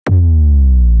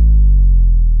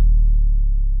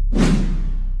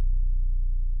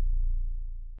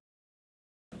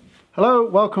Hello,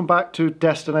 welcome back to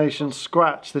Destination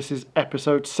Scratch. This is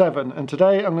episode 7 and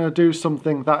today I'm going to do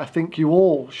something that I think you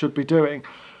all should be doing,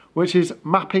 which is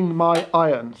mapping my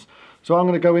irons. So I'm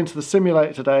going to go into the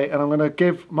simulator today and I'm going to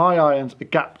give my irons a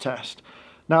gap test.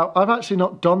 Now I've actually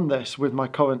not done this with my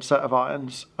current set of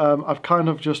irons. I've kind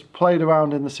of just played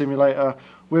around in the simulator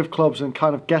with clubs and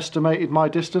kind of guesstimated my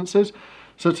distances.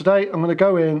 So today I'm going to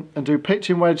go in and do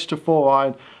pitching wedge to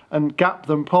 4-iron and gap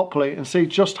them properly and see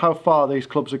just how far these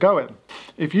clubs are going.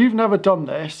 If you've never done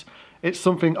this, it's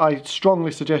something I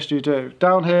strongly suggest you do.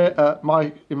 Down here at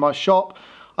in my shop,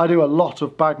 I do a lot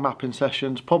of bag mapping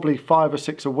sessions, probably 5 or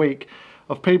 6 a week,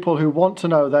 of people who want to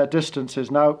know their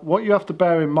distances. Now, what you have to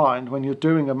bear in mind when you're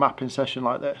doing a mapping session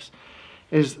like this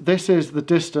is the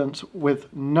distance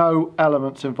with no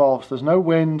elements involved. There's no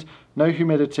wind, no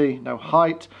humidity, no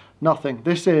height, nothing.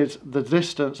 This is the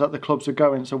distance that the clubs are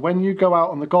going. So when you go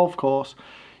out on the golf course,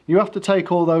 you have to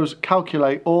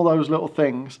calculate all those little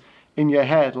things in your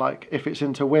head, like if it's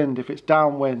into wind, if it's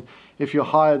downwind, if you're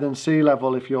higher than sea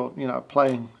level, if you're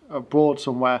playing abroad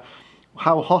somewhere,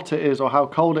 how hot it is or how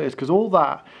cold it is, because all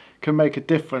that can make a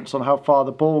difference on how far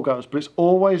the ball goes. But it's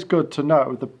always good to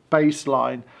know the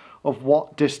baseline of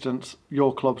what distance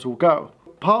your clubs will go.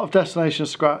 Part of Destination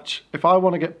Scratch, if I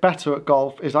want to get better at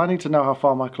golf, is I need to know how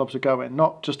far my clubs are going,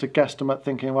 not just a guesstimate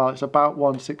thinking, well, it's about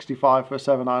 165 for a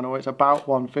 7-iron or it's about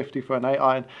 150 for an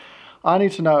 8-iron. I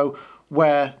need to know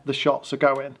where the shots are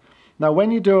going. Now,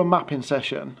 when you do a mapping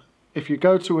session, if you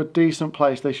go to a decent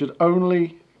place, they should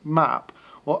only map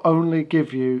or only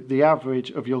give you the average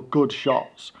of your good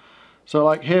shots. So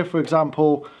like here, for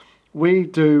example, we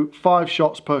do 5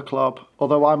 shots per club,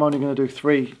 although I'm only going to do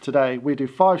 3 today. We do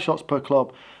 5 shots per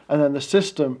club and then the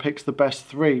system picks the best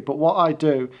 3. But what I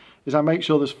do is I make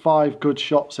sure there's 5 good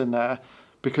shots in there,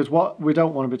 because what we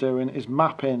don't want to be doing is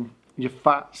mapping your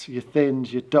fats, your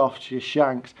thins, your duffs, your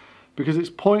shanks, because it's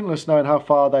pointless knowing how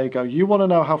far they go. You want to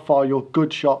know how far your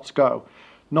good shots go,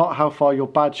 not how far your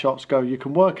bad shots go. You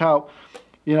can work out,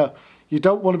 you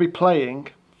don't want to be playing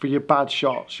for your bad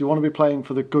shots. You want to be playing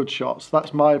for the good shots.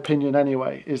 That's my opinion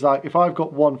anyway. Is like if I've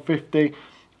got 150,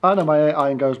 I know my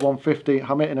 8-iron goes 150,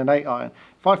 I'm hitting an 8-iron.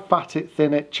 If I fat it,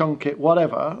 thin it, chunk it,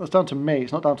 whatever, that's down to me,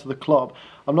 it's not down to the club.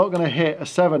 I'm not going to hit a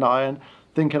 7-iron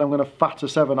thinking I'm going to fat a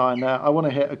 7-iron there. I want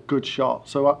to hit a good shot.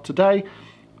 So today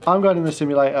I'm going in the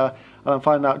simulator and I'm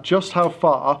finding out just how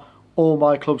far all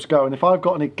my clubs go, and if I've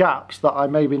got any gaps that I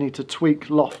maybe need to tweak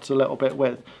lofts a little bit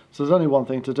with. So there's only one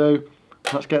thing to do.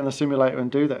 Let's get in the simulator and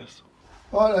do this.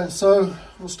 Right then, so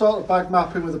we'll start the bag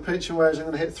mapping with the pitching wedge. I'm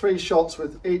going to hit 3 shots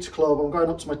with each club. I'm going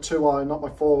up to my 2-iron, not my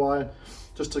 4-iron,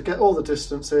 just to get all the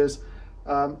distances.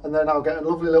 And then I'll get a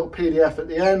lovely little PDF at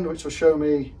the end, which will show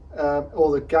me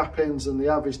all the gap-ins and the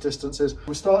average distances.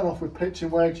 We're starting off with pitching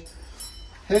wedge,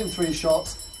 hitting 3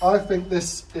 shots. I think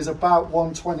this is about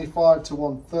 125 to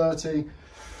 130.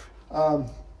 And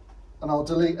I'll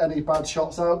delete any bad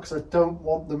shots out because I don't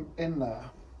want them in there.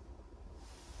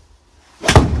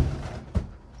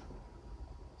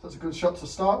 That's a good shot to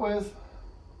start with.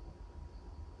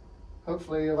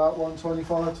 Hopefully about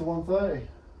 125 to 130.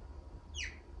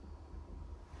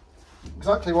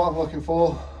 Exactly what I'm looking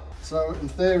for. So in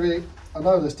theory, I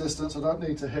know this distance, I don't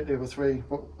need to hit the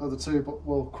other two, but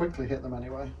we'll quickly hit them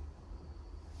anyway.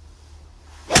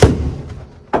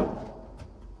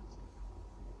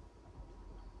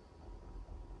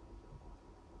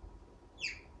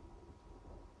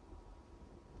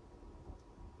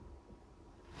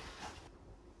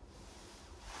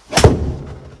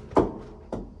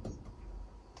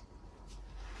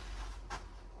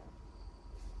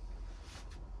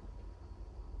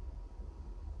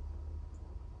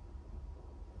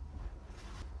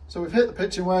 So we've hit the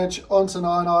pitching wedge onto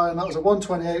 9-iron. That was a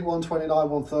 128, 129,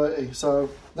 130. So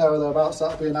there or thereabouts,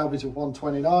 that'll be an average of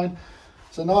 129.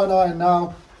 So 9-iron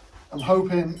now, I'm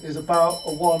hoping is about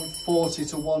a 140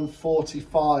 to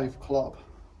 145 club.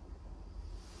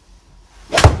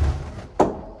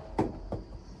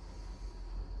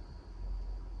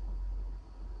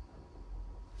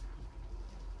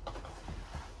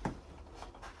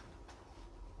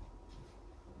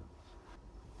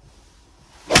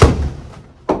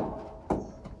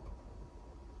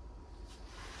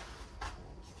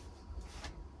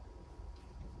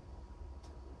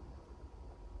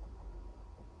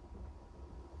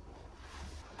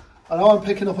 I know I'm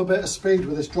picking up a bit of speed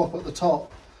with this drop at the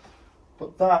top,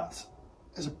 but that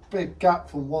is a big gap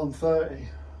from 130.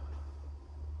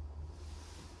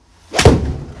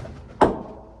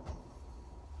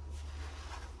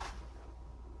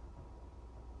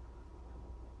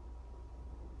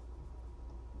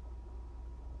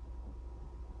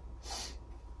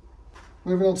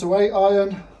 Moving on to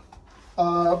 8-iron.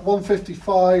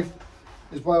 155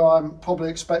 is where I'm probably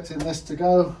expecting this to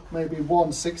go, maybe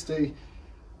 160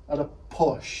 at a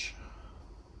push.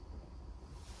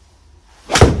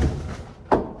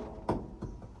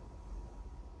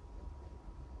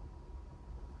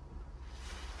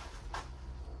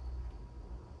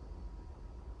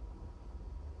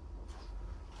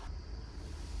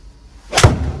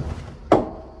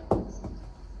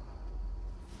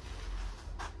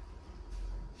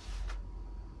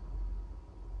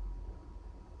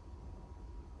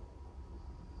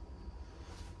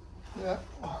 Yeah,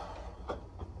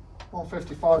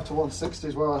 155 to 160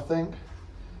 is where I think.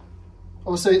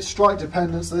 Obviously it's strike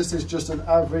dependent, so this is just an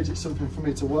average, it's something for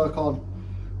me to work on.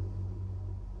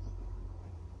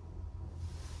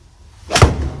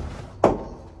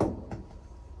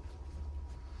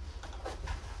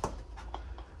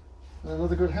 And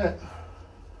another good hit.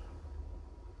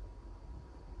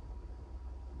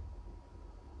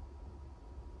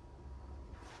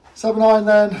 Seven iron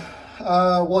then,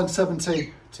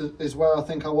 170 is where I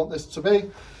think I want this to be.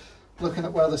 Looking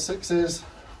at where the 6 is,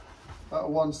 about a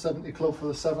 170 club for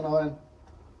the 7 iron.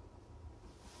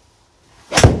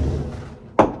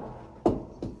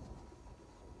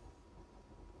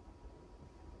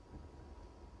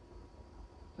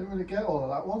 Didn't really get all of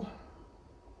that one.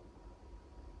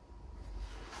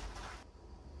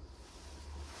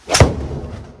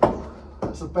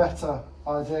 That's a better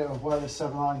idea of where this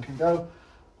 7 iron can go.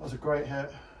 That was a great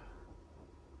hit.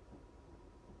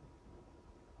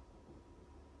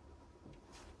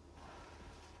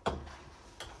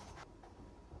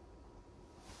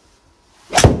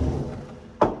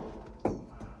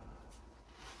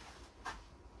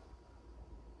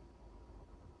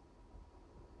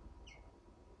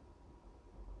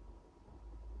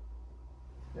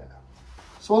 Yeah.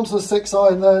 So onto the 6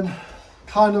 iron then,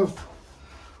 kind of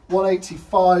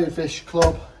 185-ish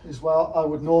club is where I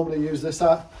would normally use this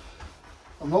at.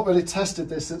 I've not really tested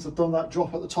this since I've done that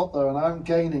drop at the top there, and I'm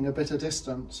gaining a bit of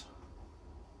distance.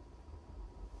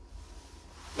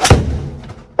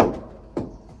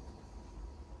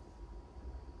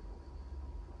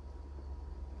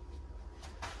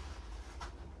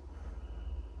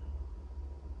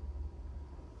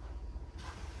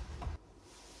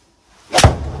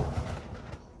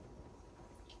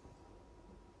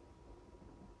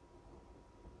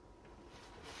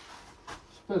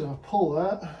 Bit of a pull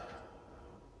there.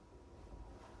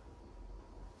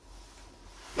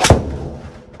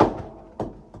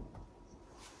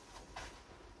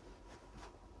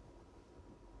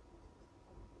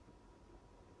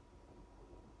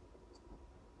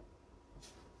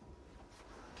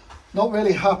 Not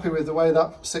really happy with the way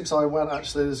that 6 iron went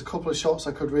actually. There's a couple of shots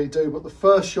I could redo, but the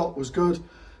first shot was good.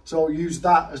 So I'll use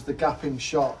that as the gapping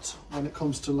shot when it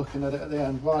comes to looking at it at the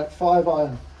end. Right, 5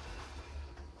 iron.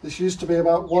 This used to be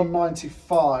about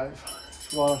 195,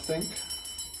 is what I think.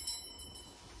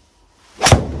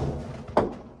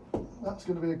 That's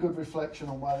going to be a good reflection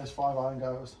on where this 5 iron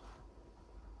goes.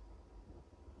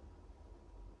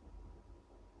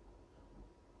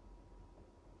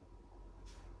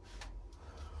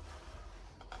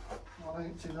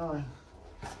 $189.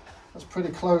 That's pretty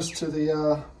close to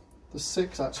the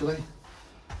 6 actually.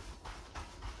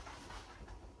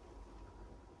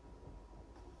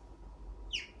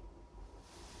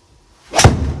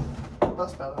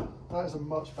 That's better. That is a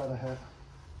much better hit.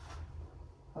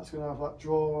 That's going to have that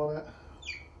draw on it.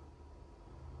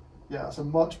 Yeah, that's a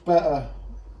much better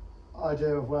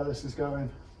idea of where this is going.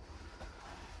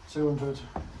 200.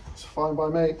 It's fine by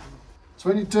me. So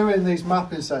when you're doing these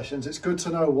mapping sessions, it's good to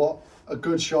know what a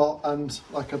good shot and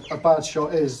like a bad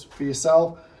shot is for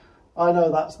yourself. I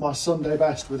know that's my Sunday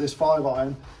best with this 5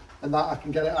 iron, and that I can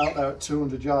get it out there at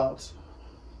 200 yards.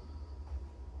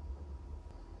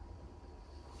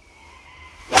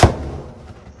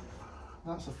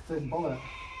 That's a thin bullet.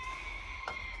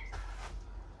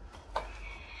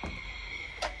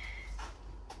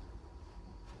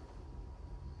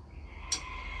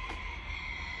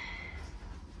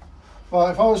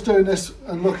 Right, if I was doing this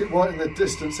and look at what in the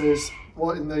distance is,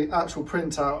 what in the actual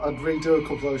printout, I'd redo a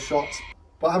couple of those shots.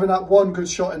 But having that one good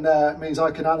shot in there means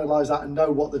I can analyse that and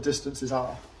know what the distances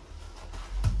are.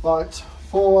 Right,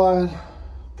 4 iron,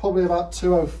 probably about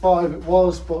 205 it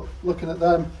was, but looking at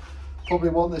them, probably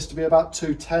want this to be about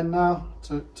 210 now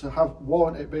to have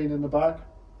warrant it being in the bag.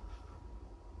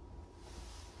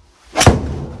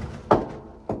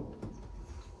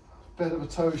 Bit of a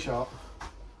toe shot.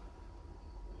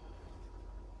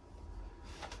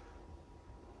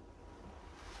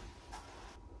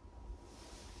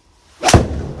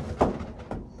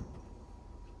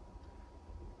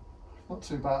 Not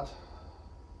too bad.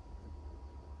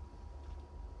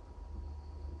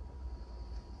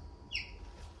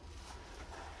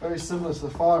 Very similar to the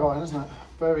 5-iron, isn't it?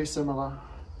 Very similar.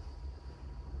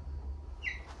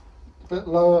 A bit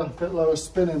lower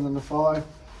spinning than the 5.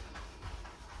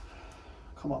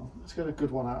 Come on, let's get a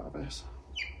good one out of this.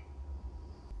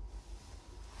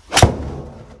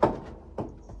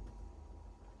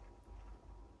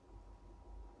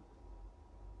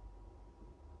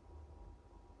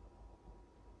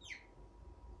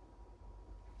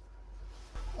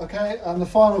 Okay, and the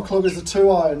final club is the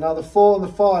 2-iron. Now the 4 and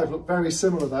the 5 look very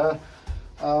similar there.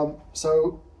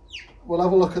 So we'll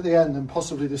have a look at the end and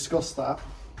possibly discuss that.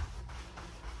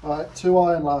 Right,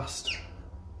 2-iron last.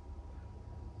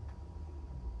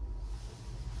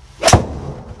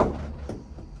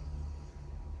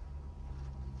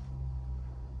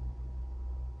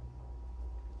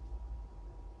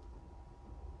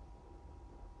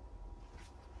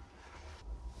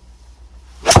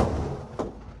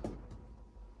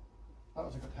 That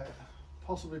was a good hit.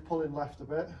 Possibly pulling left a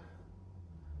bit.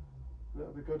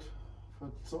 That'll be good for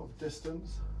sort of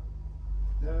distance.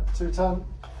 Yeah, 210.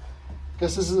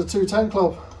 Guess this is a 210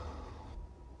 club.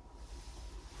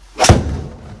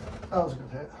 That was a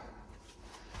good hit.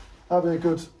 That'll be a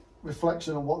good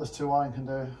reflection on what this 2-iron can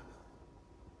do.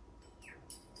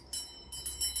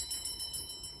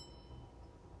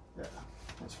 Yeah,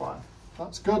 that's fine.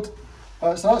 That's good.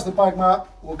 So that's the bag map.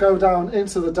 We'll go down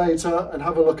into the data and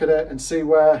have a look at it and see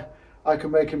where I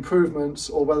can make improvements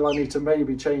or whether I need to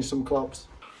maybe change some clubs.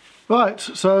 Right,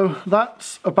 so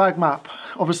that's a bag map.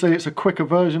 Obviously it's a quicker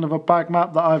version of a bag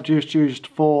map that I've just used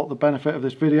for the benefit of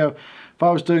this video. If I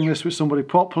was doing this with somebody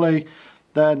properly,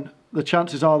 then the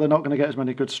chances are they're not going to get as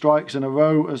many good strikes in a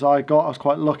row as I got. I was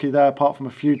quite lucky there apart from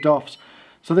a few doffs.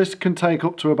 So this can take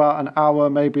up to about an hour,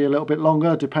 maybe a little bit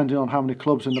longer, depending on how many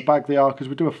clubs in the bag they are, because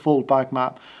we do a full bag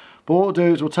map. But what we'll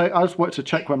do is I just want to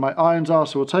check where my irons are,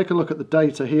 so we'll take a look at the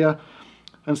data here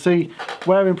and see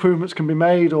where improvements can be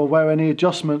made or where any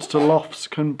adjustments to lofts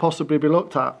can possibly be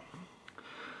looked at.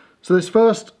 So this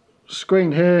first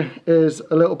screen here is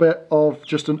a little bit of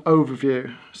just an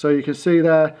overview. So you can see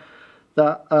there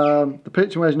that the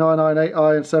pitching wedge 9-iron,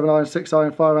 8-iron, 7-iron,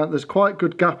 6-iron, 5-iron, there's quite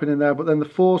good gapping in there, but then the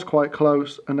 4's quite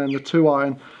close, and then the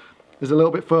 2-iron is a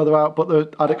little bit further out,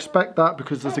 but I'd expect that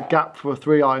because there's a gap for a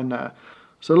 3-iron there.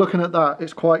 So looking at that,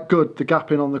 it's quite good, the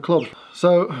gapping on the club.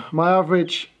 So my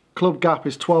average club gap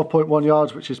is 12.1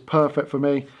 yards, which is perfect for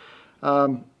me.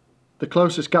 The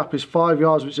closest gap is 5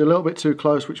 yards, which is a little bit too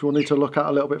close, which we'll need to look at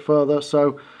a little bit further.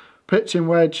 So pitching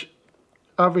wedge,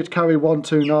 average carry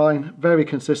 129, very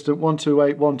consistent,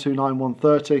 128, 129,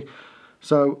 130.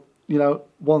 So, you know,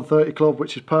 130 club,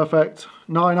 which is perfect.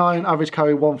 9-iron, average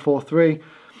carry 143.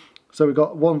 So we've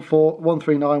got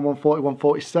 139, 140,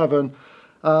 147.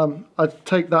 I'd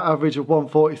take that average of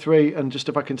 143, and just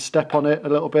if I can step on it a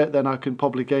little bit, then I can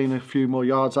probably gain a few more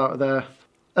yards out of there.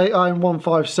 8-iron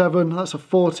 157, that's a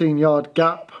 14-yard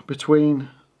gap between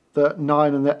the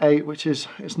 9 and the 8, which is,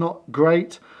 it's not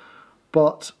great,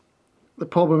 but the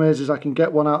problem is I can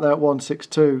get one out there at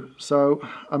 162, so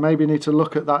I maybe need to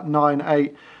look at that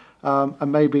 9-8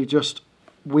 and maybe just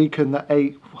weaken the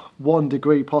 8 1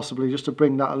 degree possibly, just to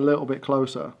bring that a little bit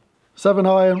closer.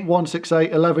 7-iron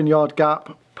 168, 11-yard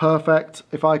gap, perfect.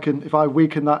 If I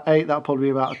weaken that 8, that'll probably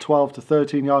be about a 12 to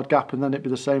 13-yard gap, and then it'd be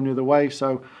the same the other way.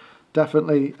 So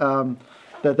definitely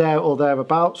they're there or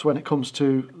thereabouts when it comes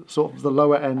to sort of the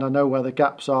lower end. I know where the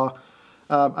gaps are.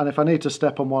 And if I need to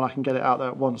step on one, I can get it out there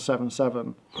at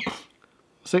 177.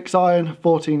 6-iron,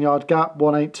 14-yard gap,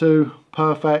 182,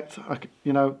 perfect.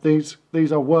 You know, these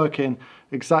are working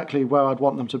exactly where I'd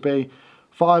want them to be.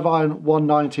 5-iron,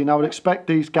 190. Now I would expect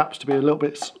these gaps to be a little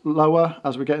bit lower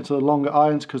as we get into the longer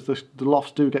irons, because the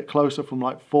lofts do get closer from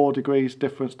like 4 degrees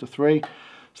difference to 3.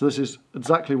 So this is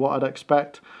exactly what I'd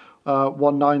expect.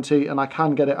 190, and I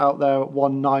can get it out there at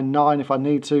 199 if I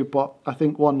need to, but I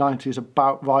think 190 is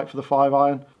about right for the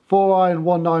 5-iron. 4-iron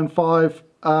 195,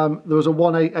 there was a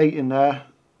 188 in there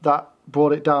that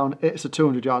brought it down. It's a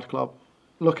 200-yard club.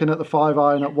 Looking at the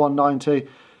 5-iron at 190,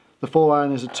 the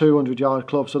 4-iron is a 200-yard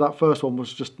club, so that first one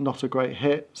was just not a great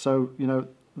hit. So, you know,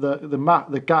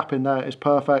 the gap in there is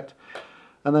perfect.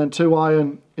 And then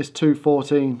 2-iron is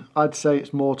 214. I'd say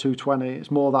it's more 220.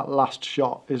 It's more that last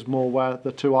shot is more where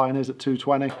the 2-iron is at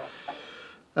 220.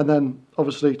 And then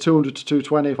obviously 200 to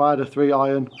 220, if I had a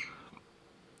 3-iron,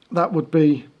 that would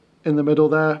be in the middle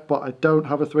there, but I don't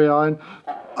have a 3-iron.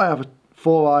 I have a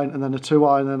 4-iron and then a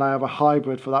 2-iron, and I have a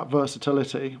hybrid for that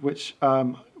versatility, which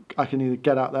I can either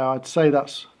get out there. I'd say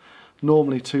that's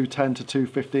normally 210 to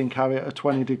 215 carry at a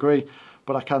 20 degree.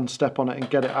 But I can step on it and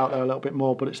get it out there a little bit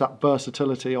more. But it's that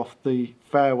versatility off the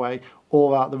fairway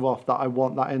or out the rough that I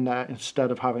want that in there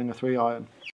instead of having a 3-iron.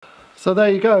 So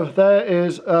there you go, there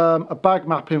is a bag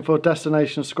mapping for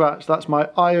Destination Scratch. That's my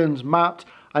irons mapped.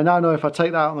 I now know if I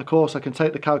take that out on the course, I can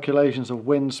take the calculations of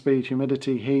wind, speed,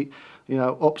 humidity, heat, you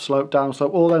know, upslope,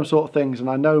 downslope, all them sort of things,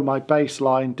 and I know my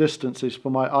baseline distances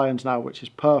for my irons now, which is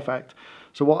perfect.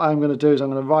 So what I'm going to do is I'm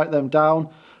going to write them down,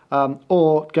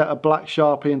 or get a black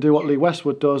Sharpie and do what Lee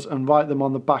Westwood does and write them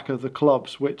on the back of the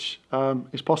clubs, which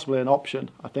is possibly an option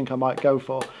I think I might go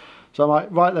for. So I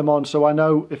might write them on so I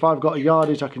know if I've got a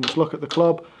yardage I can just look at the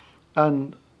club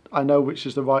and I know which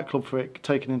is the right club for it,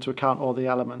 taking into account all the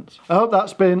elements. I hope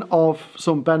that's been of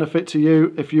some benefit to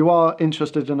you. If you are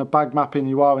interested in a bag mapping,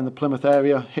 you are in the Plymouth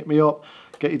area, hit me up,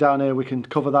 get you down here, we can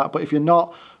cover that. But if you're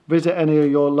not, visit any of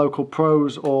your local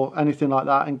pros or anything like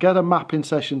that and get a mapping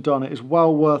session done. It is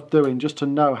well worth doing just to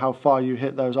know how far you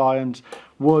hit those irons,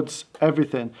 woods,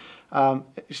 everything.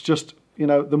 It's just, you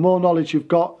know, the more knowledge you've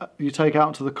got, you take out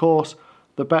into the course,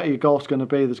 the better your golf's going to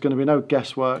be. There's going to be no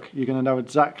guesswork. You're going to know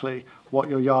exactly what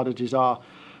your yardages are.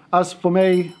 As for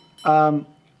me,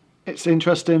 it's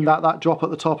interesting that that drop at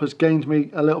the top has gained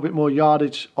me a little bit more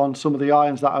yardage on some of the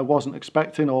irons that I wasn't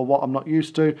expecting or what I'm not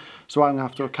used to. So I'm going to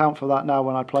have to account for that now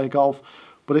when I play golf.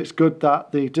 But it's good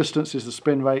that the distances, the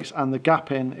spin rates and the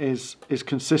gapping is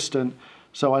consistent.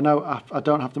 So I know I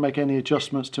don't have to make any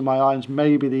adjustments to my irons,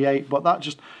 maybe the 8, but that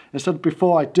just, instead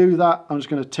before I do that, I'm just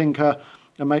going to tinker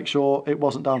and make sure it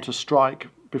wasn't down to strike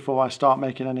before I start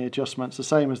making any adjustments. The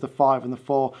same as the 5 and the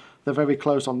 4, they're very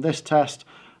close on this test,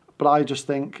 but I just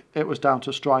think it was down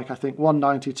to strike. I think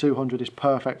 190, 200 is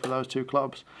perfect for those two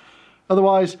clubs.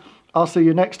 Otherwise, I'll see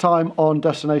you next time on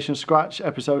Destination Scratch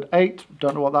episode 8.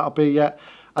 Don't know what that'll be yet.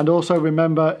 And also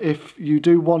remember, if you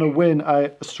do want to win a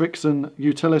Strixon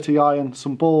utility iron,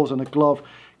 some balls and a glove,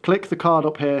 click the card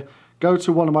up here, go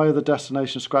to one of my other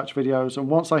Destination Scratch videos, and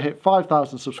once I hit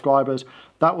 5,000 subscribers,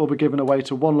 that will be given away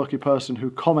to one lucky person who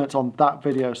comments on that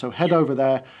video. So head over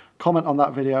there, comment on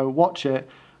that video, watch it,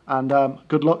 and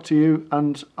good luck to you,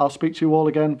 and I'll speak to you all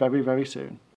again very, very soon.